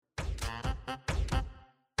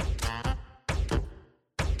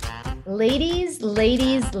Ladies,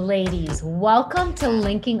 welcome to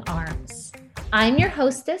Linking Arms. I'm your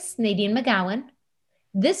hostess, Nadine McGowan.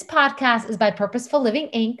 This podcast is by Purposeful Living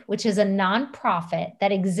Inc., which is a nonprofit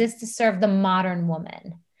that exists to serve the modern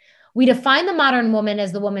woman. We define the modern woman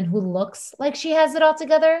as the woman who looks like she has it all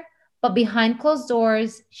together, but behind closed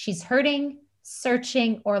doors, she's hurting,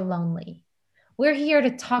 searching, or lonely. We're here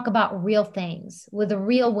to talk about real things with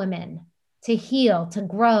real women, to heal, to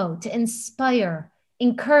grow, to inspire,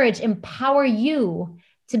 encourage, empower you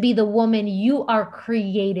to be the woman you are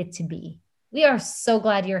created to be. We are so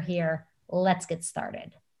glad you're here. Let's get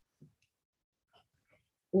started.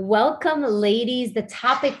 Welcome, ladies. The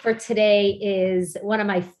topic for today is one of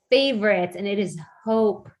my favorites, and it is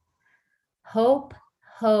hope. Hope,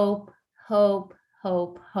 hope, hope,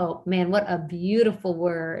 hope. Man, what a beautiful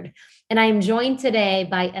word. And I am joined today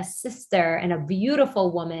by a sister and a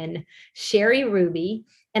beautiful woman, Sherry Ruby.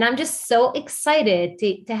 And I'm just so excited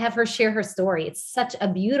to have her share her story. It's such a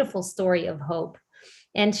beautiful story of hope.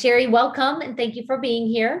 And Sherry, welcome and thank you for being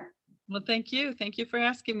here. Well, thank you. Thank you for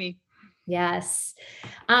asking me. Yes.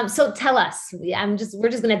 So tell us, we're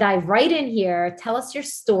just going to dive right in here. Tell us your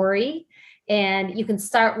story. And you can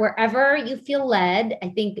start wherever you feel led. I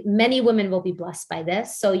think many women will be blessed by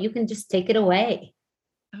this. So you can just take it away.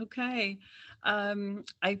 Okay.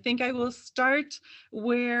 I think I will start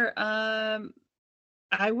where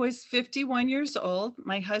I was 51 years old.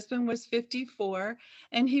 My husband was 54,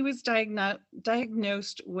 and he was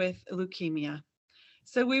diagnosed with leukemia.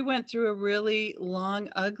 So we went through a really long,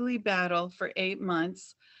 ugly battle for 8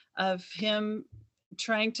 months of him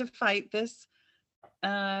trying to fight this.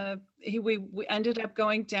 We ended up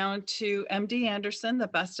going down to MD Anderson, the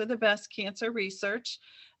best of the best cancer research,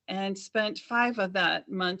 and spent 5 of that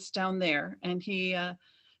months down there. And he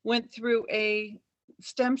went through a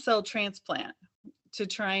stem cell transplant to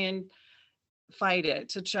try and fight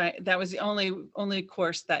it. That was the only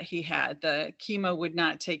course that he had. The chemo would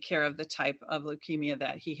not take care of the type of leukemia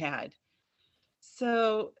that he had.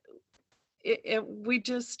 So we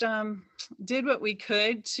just did what we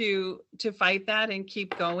could to fight that and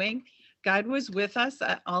keep going. God was with us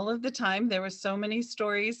all of the time. There were so many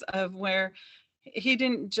stories of where he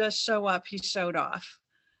didn't just show up, he showed off.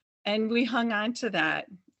 And we hung on to that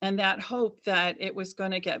and that hope that it was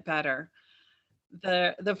going to get better.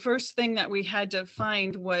 The first thing that we had to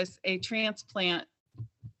find was a transplant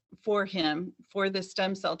for him, for the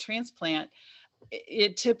stem cell transplant.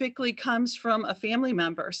 It typically comes from a family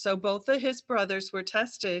member. So both of his brothers were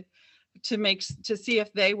tested to see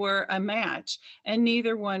if they were a match, and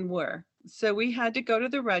neither one were. So we had to go to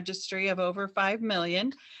the registry of over 5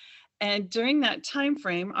 million. And during that time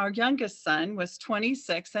frame, our youngest son was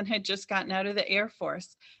 26 and had just gotten out of the Air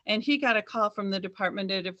Force. And he got a call from the Department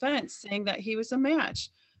of Defense saying that he was a match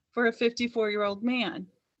for a 54-year-old man.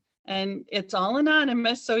 And it's all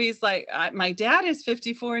anonymous. So he's like, my dad is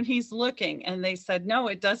 54 and he's looking. And they said, no,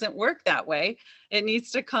 it doesn't work that way. It needs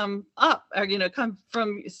to come up or, come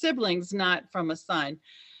from siblings, not from a son.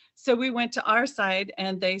 So we went to our side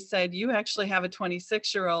and they said, you actually have a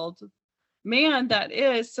 26-year-old man that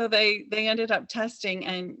is. So they ended up testing,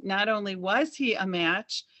 and not only was he a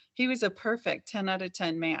match, he was a perfect 10 out of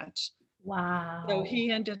 10 match. Wow. So he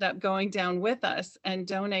ended up going down with us and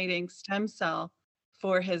donating stem cell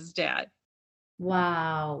for his dad.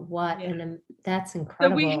 Wow. Yeah. That's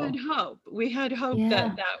incredible. So we had hope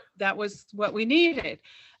that was what we needed.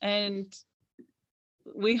 And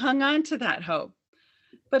we hung on to that hope,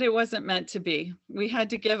 but it wasn't meant to be. We had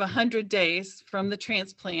to give 100 days from the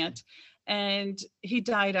transplant, and he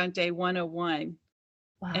died on day 101.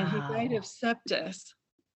 Wow. And he died of sepsis.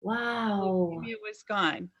 Wow. Leukemia was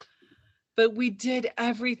gone. But we did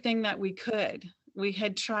everything that we could. We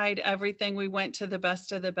had tried everything. We went to the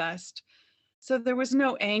best of the best. So there was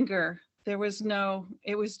no anger. It was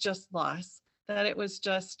just loss, that it was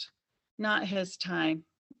just not his time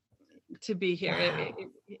to be here. Wow.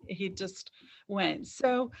 He just went.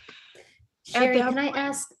 So Sherry, can I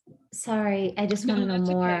ask, sorry, I just want to know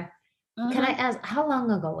more. Okay. Uh-huh. Can I ask, how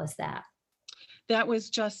long ago was that? That was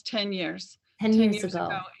just 10 years. 10 years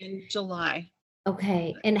ago in July.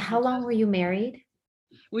 Okay. And how long were you married?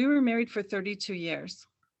 We were married for 32 years.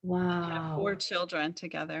 Wow. We have 4 children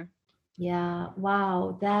together. Yeah.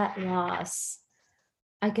 Wow. That loss.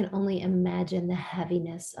 I can only imagine the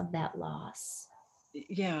heaviness of that loss.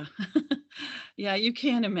 Yeah. Yeah, you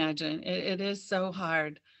can't imagine. It is so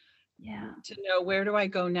hard. Yeah. To know, where do I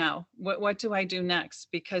go now? What do I do next?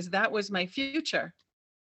 Because that was my future.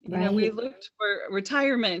 Right. We looked for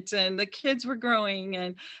retirement, and the kids were growing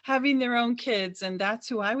and having their own kids, and that's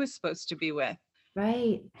who I was supposed to be with.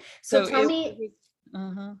 Right. So tell me,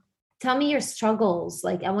 tell me your struggles.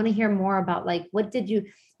 Like, I want to hear more about, like, what did you,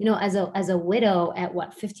 as a widow at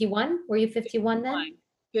what, 51? Were you 51 then?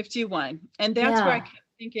 51. And that's where I Yeah. kept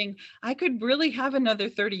thinking, I could really have another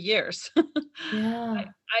 30 years. Yeah.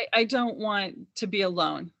 I don't want to be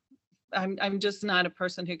alone. I'm just not a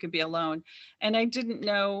person who could be alone. And I didn't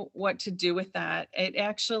know what to do with that. It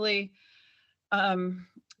actually, um,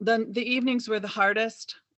 the evenings were the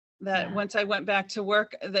hardest. That Yeah. once I went back to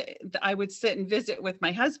work, I would sit and visit with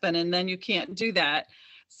my husband, and then you can't do that.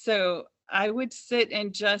 So I would sit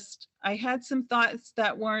and I had some thoughts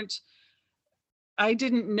that weren't, I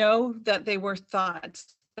didn't know that they were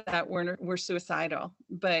thoughts that were suicidal,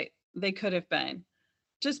 but they could have been,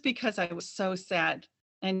 just because I was so sad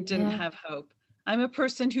and didn't Yeah. have hope. I'm a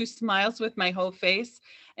person who smiles with my whole face,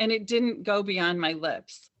 and it didn't go beyond my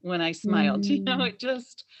lips when I smiled.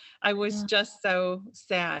 Mm, I was yeah. just so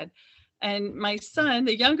sad. And my son,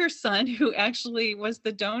 the younger son, who actually was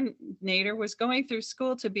the donator, was going through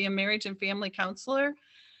school to be a marriage and family counselor.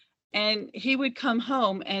 And he would come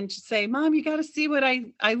home and say, Mom, you got to see what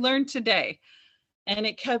I learned today. And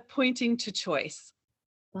it kept pointing to choice.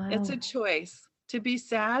 It's a Wow. choice to be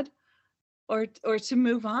sad or to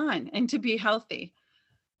move on and to be healthy.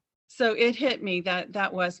 So it hit me that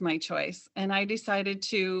that was my choice. And I decided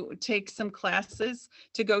to take some classes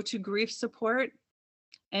to go to grief support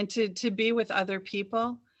and to be with other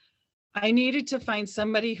people. I needed to find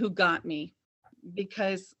somebody who got me,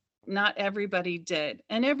 because not everybody did.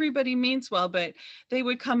 And everybody means well, but they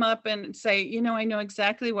would come up and say, I know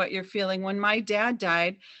exactly what you're feeling. When my dad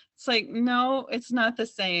died, it's like, no, it's not the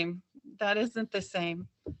same. That isn't the same.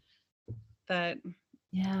 That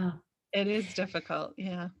Yeah. it is difficult.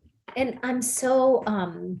 Yeah. And I'm so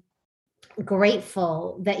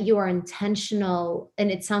grateful that you are intentional.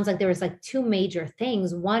 And it sounds like there was like two major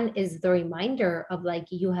things. One is the reminder of, like,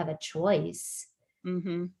 you have a choice.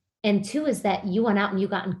 Mm-hmm. And two is that you went out and you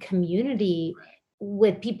got in community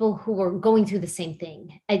with people who were going through the same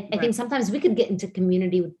thing. I Right. think sometimes we could get into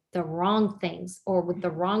community with the wrong things or with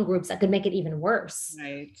the wrong groups that could make it even worse.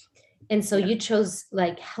 Right. And so Yeah. you chose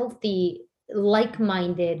like healthy,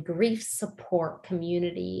 like-minded grief support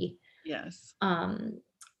community. Yes.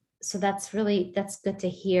 So that's good to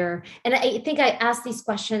hear. And I think I asked these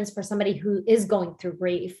questions for somebody who is going through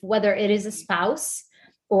grief, whether it is a spouse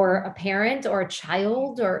or a parent or a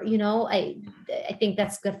child, or, I think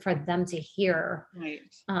that's good for them to hear. Right.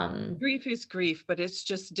 Um, Grief is grief, but it's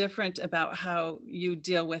just different about how you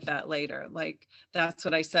deal with that later. Like, that's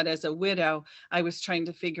what I said. As a widow, I was trying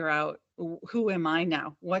to figure out, who am I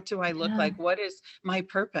now? What do I look yeah, like? What is my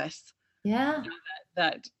purpose? yeah,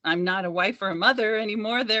 That I'm not a wife or a mother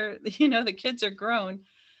anymore. The kids are grown.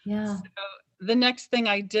 yeah, So the next thing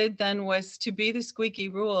I did then was to be the squeaky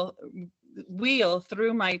wheel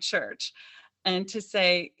through my church, and to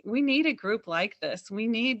say, we need a group like this. We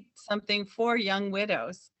need something for young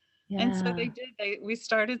widows. And so they yeah, did. We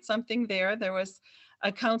started something there. There was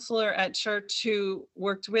a counselor at church who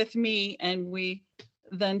worked with me, and we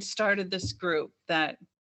then started this group that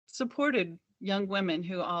supported young women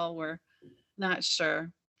who all were not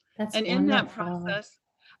sure. that's And in that wonderful. process,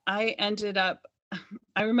 I ended up,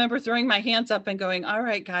 I remember throwing my hands up and going, all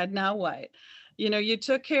right, God, now what? You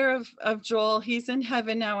took care of Joel. He's in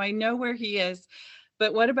heaven now. I know where he is.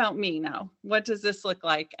 But what about me now? What does this look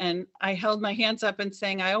like? And I held my hands up and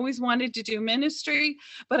saying, I always wanted to do ministry,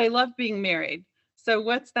 but I love being married. So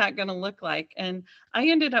what's that going to look like? And I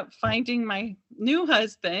ended up finding my new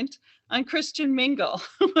husband on Christian Mingle,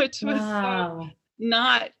 which was so Wow,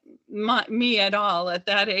 not me at all at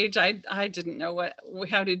that age. I didn't know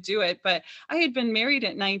how to do it, but I had been married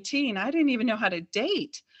at 19. I didn't even know how to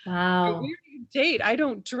date. Where do wow, you date? I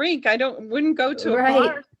don't drink. Wouldn't go to a bar.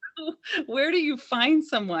 right. Where do you find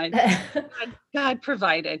someone? God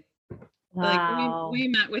provided. Like, we Wow,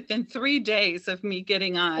 met within 3 days of me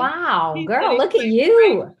getting on. wow, He said girl, he look at swiped right.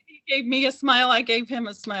 you. He gave me a smile. I gave him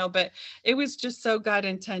a smile, but it was just so God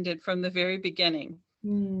intended from the very beginning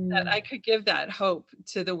that Hmm. I could give that hope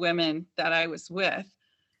to the women that I was with.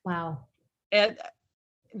 Wow, And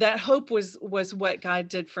that hope was what God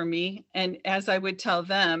did for me. And as I would tell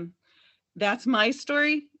them, that's my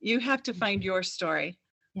story. You have to find your story.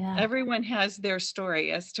 yeah, Everyone has their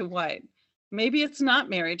story as to what. Maybe it's not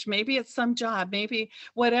marriage, maybe it's some job, maybe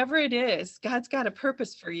whatever it is, God's got a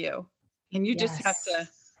purpose for you. And you just have yes. to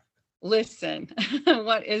listen.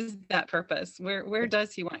 What is that purpose? Where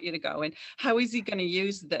does he want you to go? And how is he going to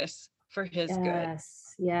use this for his good?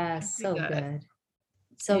 Yes, yes, He so does. good.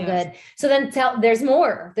 So Yes, good. So then there's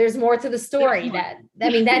more. There's more to the there's story. more.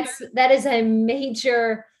 That is a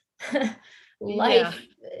major Yeah, life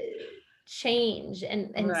change.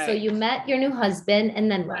 And so right, you met your new husband, and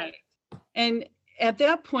then what? right. And at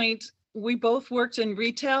that point, we both worked in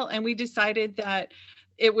retail, and we decided that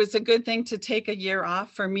it was a good thing to take a year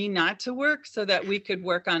off for me not to work so that we could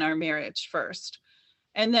work on our marriage first.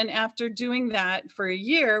 And then after doing that for a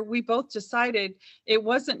year, we both decided it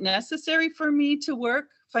wasn't necessary for me to work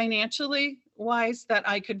financially wise, that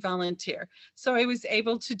I could volunteer. So I was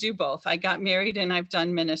able to do both. I got married and I've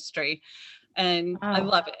done ministry. And I Wow.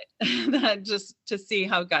 love it. That just to see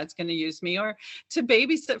how God's going to use me, or to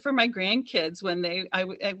babysit for my grandkids when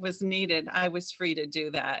it was needed. I was free to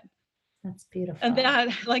do that. That's And beautiful.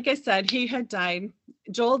 that, like I said, he had died.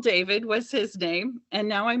 Joel David was his name. And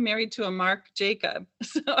now I'm married to a Mark Jacob.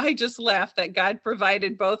 So I just laugh that God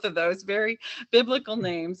provided both of those very biblical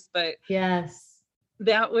names. But Yes.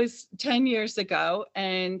 that was 10 years ago.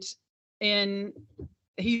 And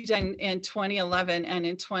he died in 2011, and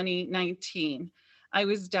in 2019, I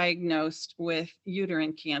was diagnosed with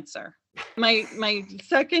uterine cancer. My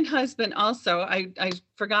second husband also, I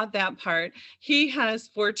forgot that part. He has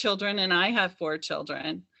 4 children and I have 4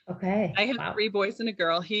 children. Okay. I have Wow. 3 boys and a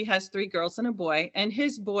girl. He has 3 girls and a boy, and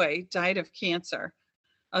his boy died of cancer,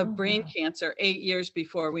 of Oh, brain wow. cancer 8 years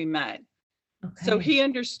before we met. So Okay. he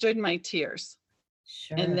understood my tears.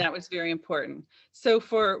 And Sure. that was very important. So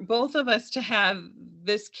for both of us to have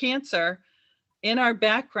this cancer in our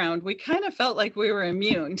background, we kind of felt like we were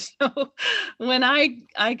immune. So when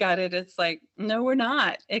I got it, it's like, no, we're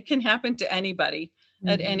not. It can happen to anybody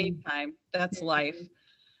at any Mhm. time. That's life. Mhm.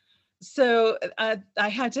 So I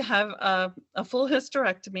had to have a full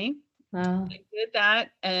hysterectomy. Wow. They did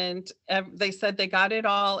that, and they said they got it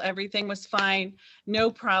all. Everything was fine, no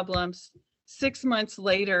problems. 6 months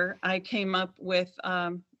later, I came up with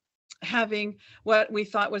having what we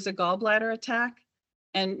thought was a gallbladder attack.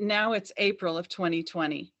 And now it's April of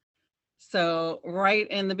 2020. So right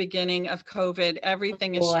in the beginning of COVID,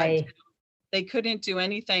 everything is shut Boy. down. They couldn't do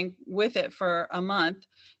anything with it for a month.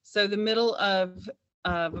 So the middle of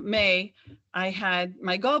May, I had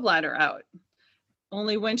my gallbladder out.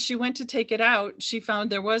 Only when she went to take it out, she found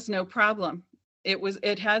there was no problem.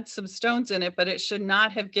 It had some stones in it, but it should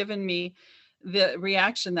not have given me the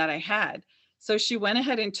reaction that I had. So she went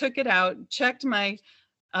ahead and took it out, checked my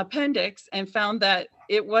appendix, and found that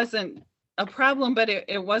it wasn't a problem, but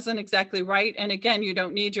it wasn't exactly right. And again, you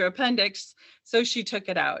don't need your appendix. So she took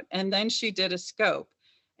it out. And then she did a scope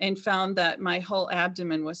and found that my whole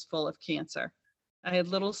abdomen was full of cancer. I had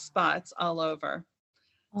little spots all over.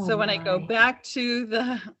 Oh So when I go my. back to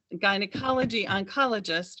the gynecology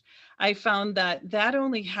oncologist, I found that that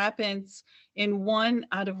only happens in 1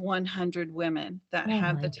 out of 100 women that Oh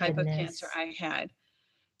have the my type of cancer goodness. I had.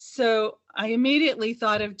 So I immediately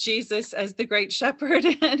thought of Jesus as the great shepherd,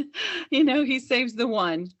 and he saves the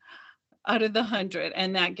 1 out of the 100,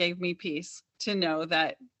 and that gave me peace to know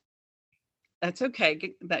that that's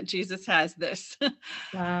okay, that Jesus has this.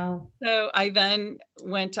 Wow. So I then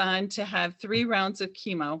went on to have 3 rounds of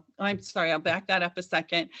chemo. Oh, I'm sorry, I'll back that up a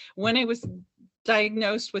second. When I was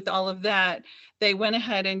diagnosed with all of that, they went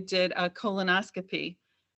ahead and did a colonoscopy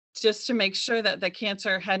just to make sure that the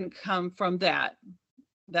cancer hadn't come from that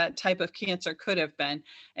type of cancer could have been.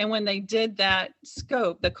 And when they did that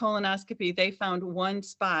scope, the colonoscopy, they found 1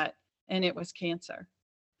 spot, and it was cancer.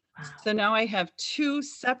 So Wow. now I have 2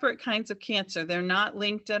 separate kinds of cancer. They're not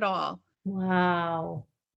linked at all. Wow.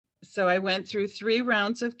 So I went through 3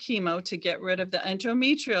 rounds of chemo to get rid of the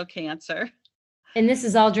endometrial cancer, And this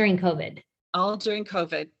is all during COVID. all during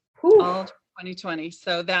COVID, Whew. all 2020.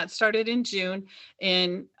 So that started in June.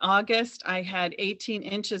 In August, I had 18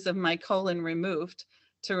 inches of my colon removed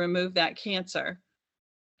to remove that cancer,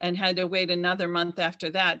 and had to wait another month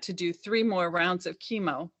after that to do 3 more rounds of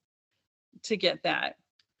chemo to get that.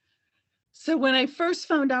 So when I first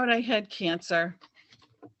found out I had cancer,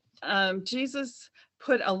 Jesus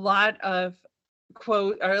put a lot of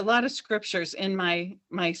a lot of scriptures in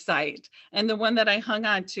my sight, and the one that I hung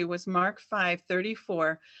on to was Mark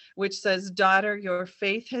 5:34, which says, "Daughter, your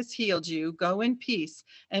faith has healed you. Go in peace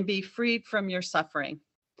and be freed from your suffering."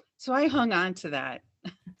 So I hung on to that.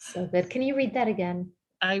 So good. Can you read that again?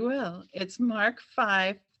 I will. It's Mark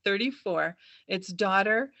 5:34. It's,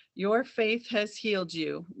 "Daughter, your faith has healed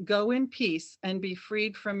you. Go in peace and be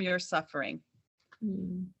freed from your suffering."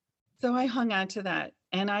 Hmm. So I hung on to that,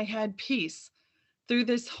 and I had peace through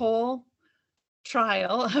this whole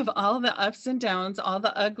trial of all the ups and downs, all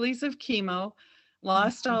the uglies of chemo,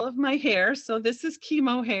 lost all of my hair. So this is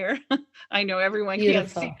chemo hair. I know everyone can't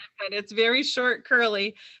see Beautiful. it, but it's very short,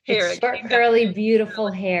 curly hair. It's It short, came back. curly, beautiful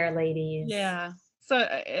hair, ladies. Yeah. So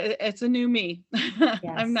it's a new me. I'm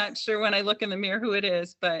Yes. not sure when I look in the mirror who it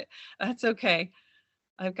is, but that's okay.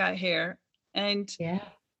 I've got hair. And Yeah.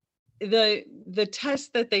 the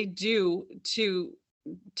test that they do to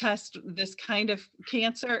test this kind of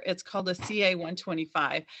cancer, it's called a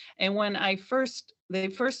CA-125. And when they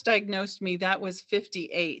first diagnosed me, that was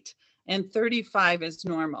 58, and 35 is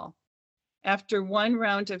normal. After one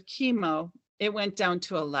round of chemo, it went down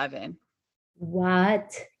to 11.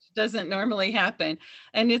 What? Doesn't normally happen.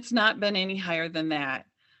 And it's not been any higher than that.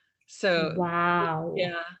 So Wow.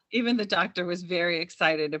 yeah, even the doctor was very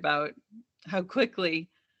excited about how quickly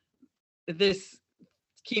this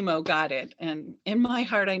chemo got it. And in my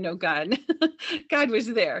heart, I know God, God was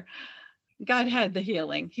there. God had the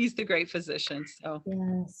healing. He's the great physician. So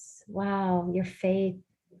Yes. Wow. Your faith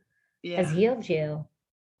has yeah, healed you.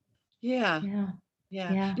 yeah, Yeah.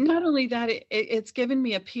 yeah. Yeah. Not only that, it's given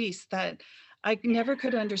me a peace that I never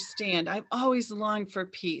could understand. I've always longed for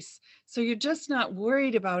peace. So you're just not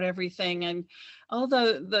worried about everything and all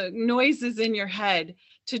the noises in your head,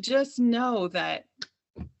 to just know that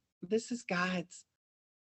this is God's.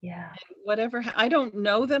 Yeah. Whatever, I don't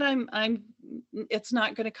know that it's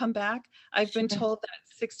not going to come back. I've been Sure. told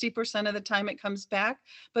that 60% of the time it comes back,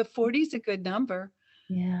 but 40 is a good number.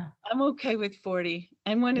 Yeah. I'm okay with 40.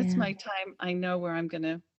 And when it's Yeah. my time, I know where I'm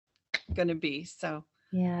gonna be. So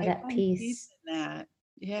Yeah. I That find peace peace. in that.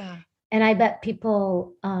 Yeah. And I bet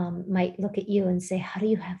people might look at you and say, "How do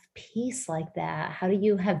you have peace like that? How do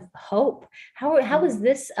you have hope? How is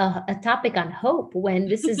this a topic on hope when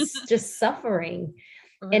this is just suffering?"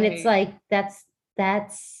 And it's Right. like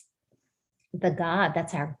that's the God.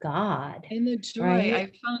 That's our God, And the joy, right?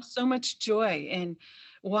 I found so much joy in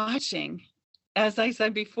watching. As I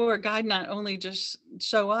said before, God not only just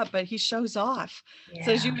show up, but he shows off.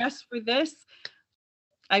 Says, you Yeah. asked for this.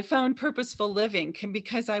 I found purposeful living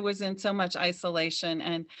because I was in so much isolation,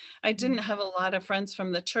 and I didn't have a lot of friends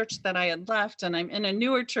from the church that I had left. And I'm in a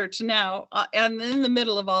newer church now, and in the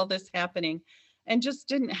middle of all this happening, and just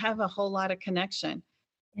didn't have a whole lot of connection.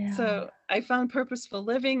 Yeah. So I found purposeful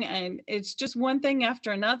living, and it's just one thing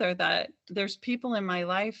after another that there's people in my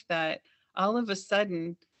life that all of a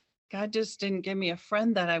sudden, God just didn't give me a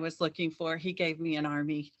friend that I was looking for. He gave me an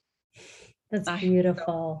army. That's I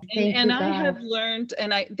beautiful. and Thank you, I have God. learned,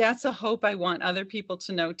 and that's a hope I want other people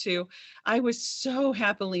to know too. I was so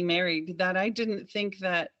happily married that I didn't think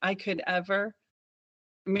that I could ever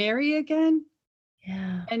marry again.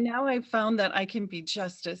 Yeah. And now I've found that I can be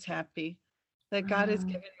just as happy, that God has Wow.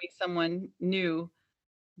 given me someone new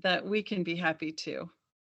that we can be happy too.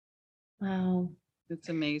 Wow. It's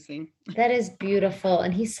amazing. That is beautiful.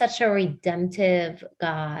 And he's such a redemptive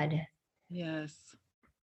God. Yes.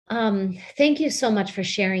 Thank you so much for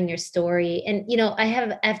sharing your story. And I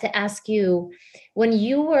have to ask you, when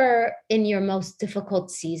you were in your most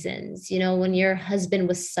difficult seasons, when your husband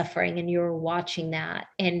was suffering and you were watching that,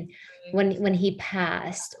 and Right. when he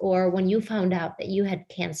passed, or when you found out that you had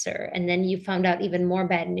cancer, and then you found out even more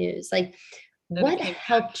bad news, like That it what came back.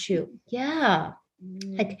 helped you? Yeah.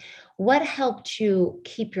 Mm. Like what helped you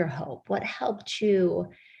keep your hope? What helped you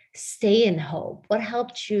stay in hope? What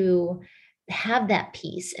helped you have that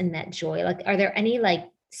peace and that joy? Like, are there any like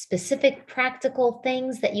specific practical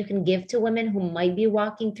things that you can give to women who might be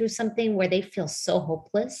walking through something where they feel so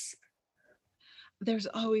hopeless? There's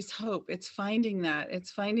always hope. It's finding that.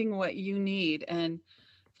 It's finding what you need. And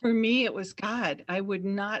for me, it was God. I would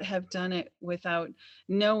not have done it without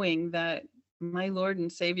knowing that my Lord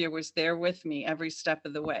and Savior was there with me every step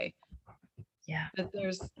of the way. Yeah. That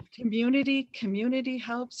there's community. Community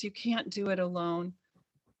helps. You can't do it alone.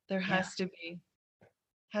 There Yeah.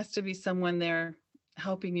 has to be someone there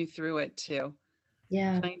helping you through it too.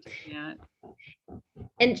 Yeah. Finding that.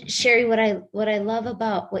 And Sherry, what I love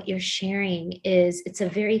about what you're sharing is it's a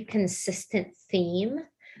very consistent theme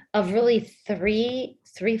of really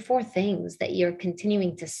four things that you're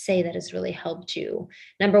continuing to say that has really helped you.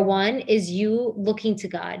 Number one is you looking to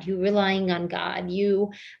God, you relying on God,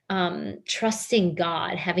 you trusting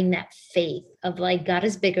God, having that faith of like, God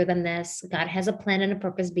is bigger than this. God has a plan and a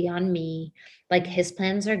purpose beyond me. Like his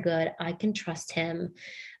plans are good. I can trust him.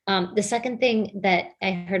 The second thing that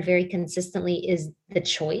I heard very consistently is the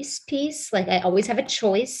choice piece. Like I always have a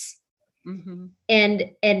choice. Mm-hmm.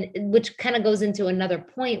 And which kind of goes into another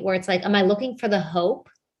point where it's like, am I looking for the hope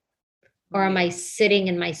or am Right. I sitting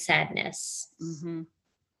in my sadness? Mm-hmm.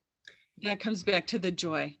 That comes back to the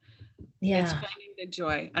joy. It's Yeah. finding the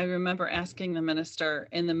joy. I remember asking the minister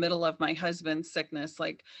in the middle of my husband's sickness,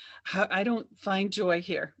 like, I don't find joy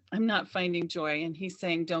here. I'm not finding joy. And he's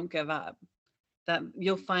saying, don't give up, that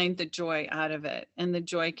you'll find the joy out of it. And the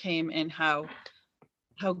joy came in how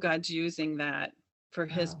God's using that for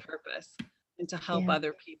his Wow. purpose and to help Yeah.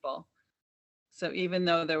 other people. So even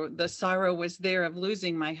though the sorrow was there of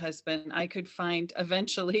losing my husband, I could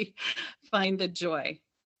eventually find the joy.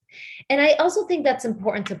 And I also think that's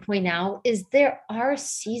important to point out is there are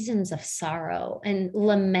seasons of sorrow and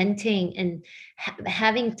lamenting and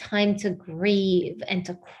having time to grieve and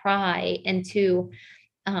to cry and to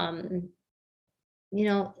um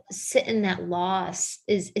sit in that loss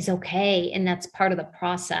is okay, and that's part of the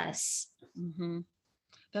process. Mm-hmm.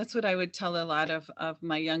 That's what I would tell a lot of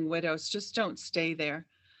my young widows. Just don't stay there.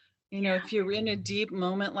 If you're in a deep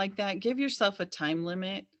moment like that, give yourself a time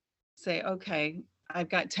limit. Say, okay, I've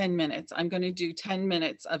got 10 minutes. I'm going to do 10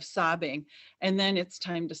 minutes of sobbing, and then it's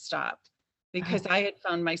time to stop. Because I had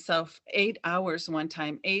found myself 8 hours one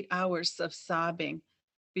time, 8 hours of sobbing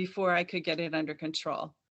before I could get it under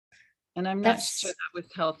control. And I'm not sure that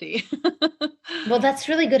was healthy. Well, that's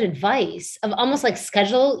really good advice of almost like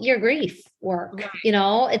schedule your grief work.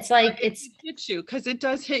 Right. It's like it hits you, because it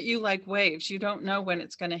does hit you like waves. You don't know when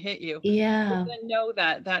it's going to hit you. Yeah. But then know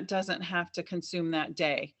that doesn't have to consume that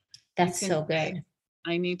day. That's so good.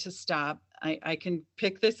 I need to stop. I can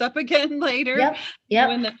pick this up again later. Yep.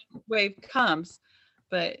 When the wave comes.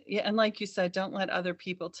 But yeah, and like you said, don't let other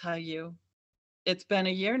people tell you it's been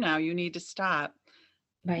a year now, you need to stop.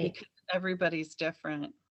 Right. Because everybody's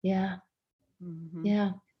different. Yeah. Mm-hmm.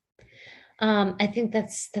 Yeah. I think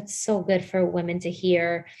that's so good for women to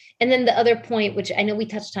hear. And then the other point, which I know we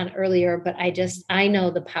touched on earlier, but I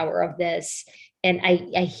know the power of this. And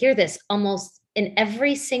I hear this almost in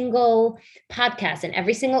every single podcast and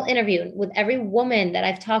every single interview with every woman that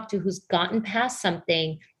I've talked to who's gotten past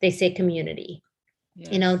something, they say community.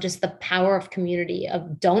 Yes. Just the power of community,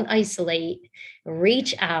 of don't isolate,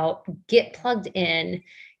 reach out, get plugged in.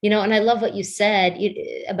 And I love what you said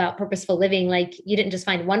about purposeful living. Like, you didn't just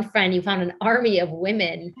find one friend, you found an army of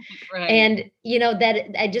women. Right. And,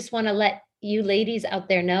 that I just want to let you ladies out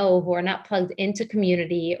there know who are not plugged into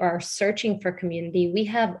community or are searching for community. We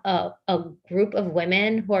have a group of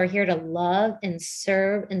women who are here to love and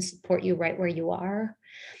serve and support you right where you are.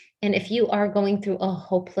 And if you are going through a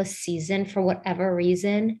hopeless season for whatever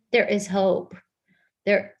reason, there is hope.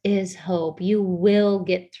 There is hope. You will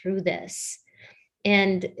get through this.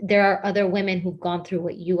 And there are other women who've gone through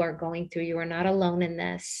what you are going through. You are not alone in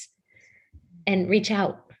this. And reach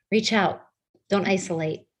out. Don't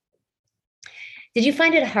isolate. Did you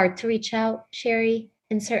find it hard to reach out, Sherry,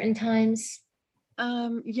 in certain times?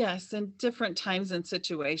 Yes, in different times and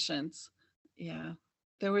situations. Yeah.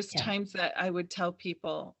 There was times that I would tell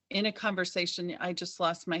people in a conversation, I just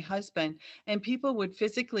lost my husband, and people would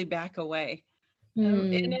physically back away.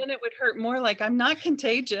 And then it would hurt more, like, I'm not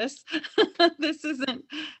contagious. This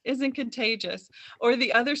isn't contagious. Or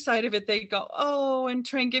the other side of it, they go, oh, and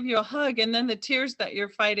try and give you a hug. And then the tears that you're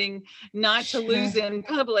fighting not to lose in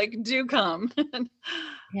public do come.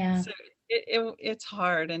 Yeah. So it's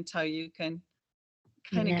hard until you can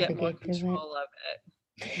kind of get more control of it.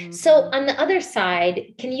 Mm-hmm. So on the other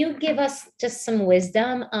side, can you give us just some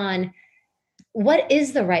wisdom on what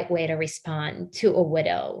is the right way to respond to a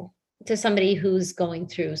widow, to somebody who's going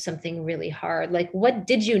through something really hard? Like, what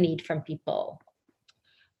did you need from people?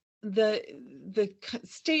 The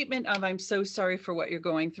statement of, I'm so sorry for what you're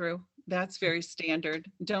going through. That's very standard.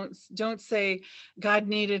 Don't say God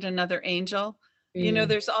needed another angel.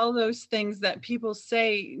 There's all those things that people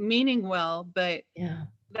say meaning well, but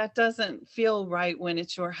that doesn't feel right when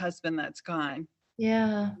it's your husband that's gone.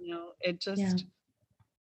 Yeah. It just,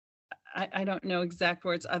 I don't know exact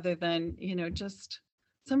words other than, just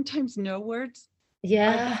sometimes no words.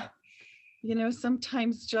 Yeah.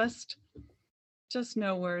 Sometimes just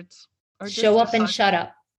no words. Or show up and shut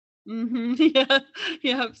up. Mm-hmm.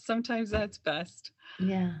 Yeah. Sometimes that's best.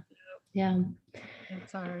 Yeah.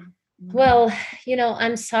 It's hard. Mm-hmm. Well,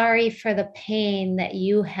 I'm sorry for the pain that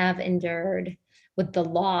you have endured with the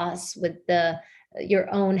loss, with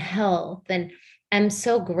your own health. And I'm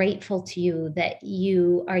so grateful to you that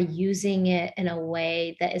you are using it in a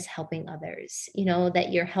way that is helping others,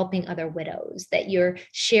 that you're helping other widows, that you're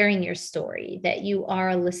sharing your story, that you are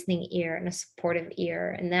a listening ear and a supportive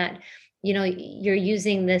ear, and that, you're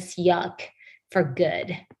using this yuck for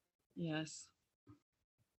good. Yes.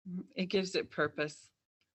 It gives it purpose,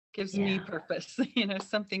 gives me purpose,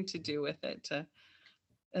 something to do with it,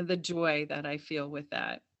 the joy that I feel with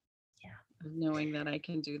that. Knowing that I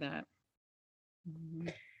can do that. Mm-hmm.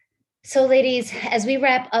 So ladies, as we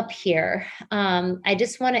wrap up here, I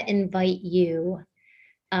just want to invite you,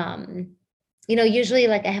 usually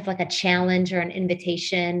like I have like a challenge or an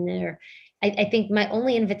invitation, or I think my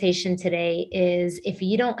only invitation today is, if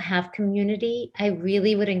you don't have community, I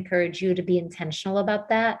really would encourage you to be intentional about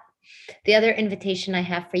that. The other invitation I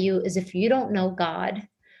have for you is, if you don't know God,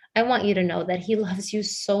 I want you to know that he loves you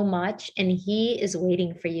so much and he is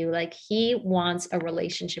waiting for you. Like he wants a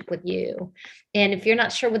relationship with you. And if you're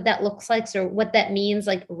not sure what that looks like or what that means,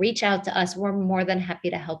 like reach out to us. We're more than happy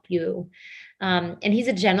to help you. And he's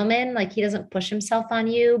a gentleman, like he doesn't push himself on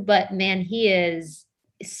you, but man, he is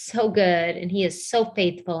so good and he is so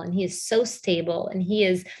faithful and he is so stable and he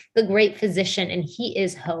is the great physician and he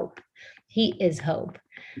is hope. He is hope.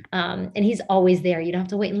 And he's always there. You don't have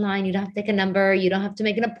to wait in line. You don't have to take a number. You don't have to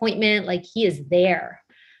make an appointment. Like he is there.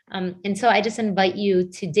 And so I just invite you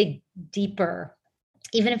to dig deeper,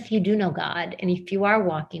 even if you do know God and if you are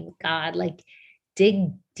walking with God, like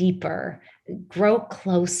dig deeper, grow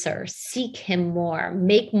closer, seek him more,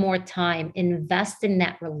 make more time, invest in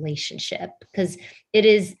that relationship because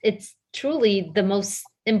it's truly the most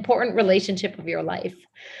important relationship of your life.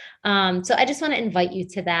 So I just want to invite you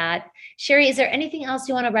to that. Sherry, is there anything else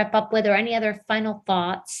you want to wrap up with or any other final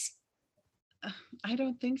thoughts? I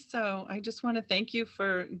don't think so. I just want to thank you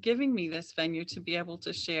for giving me this venue to be able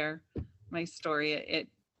to share my story.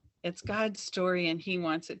 It's God's story and he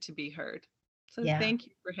wants it to be heard. So Thank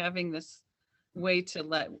you for having this way to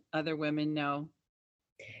let other women know.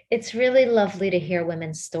 It's really lovely to hear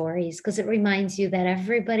women's stories because it reminds you that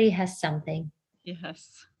everybody has something.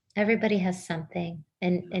 Yes. Everybody has something.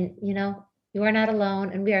 And you know, you are not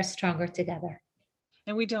alone and we are stronger together.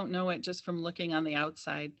 And we don't know it just from looking on the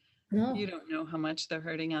outside. No. You don't know how much they're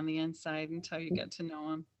hurting on the inside until you get to know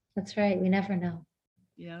them. That's right. We never know.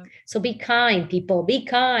 Yeah. So be kind, people. Be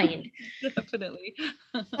kind. Definitely.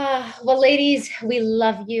 Well, ladies, we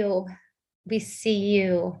love you. We see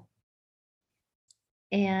you.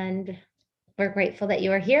 And we're grateful that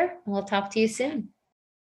you are here. We'll talk to you soon.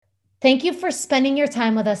 Thank you for spending your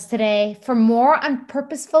time with us today. For more on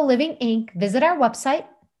Purposeful Living Inc., visit our website,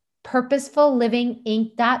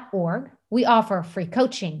 purposefulllivinginc.org. We offer free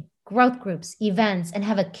coaching, growth groups, events, and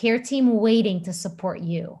have a care team waiting to support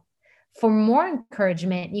you. For more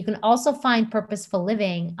encouragement, you can also find Purposeful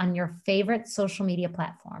Living on your favorite social media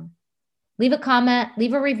platform. Leave a comment,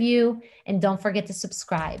 leave a review, and don't forget to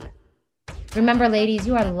subscribe. Remember, ladies,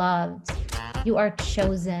 you are loved. You are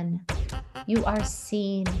chosen. You are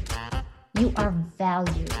seen. You are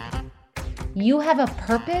valued. You have a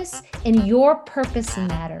purpose, and your purpose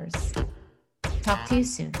matters. Talk to you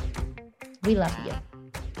soon. We love you.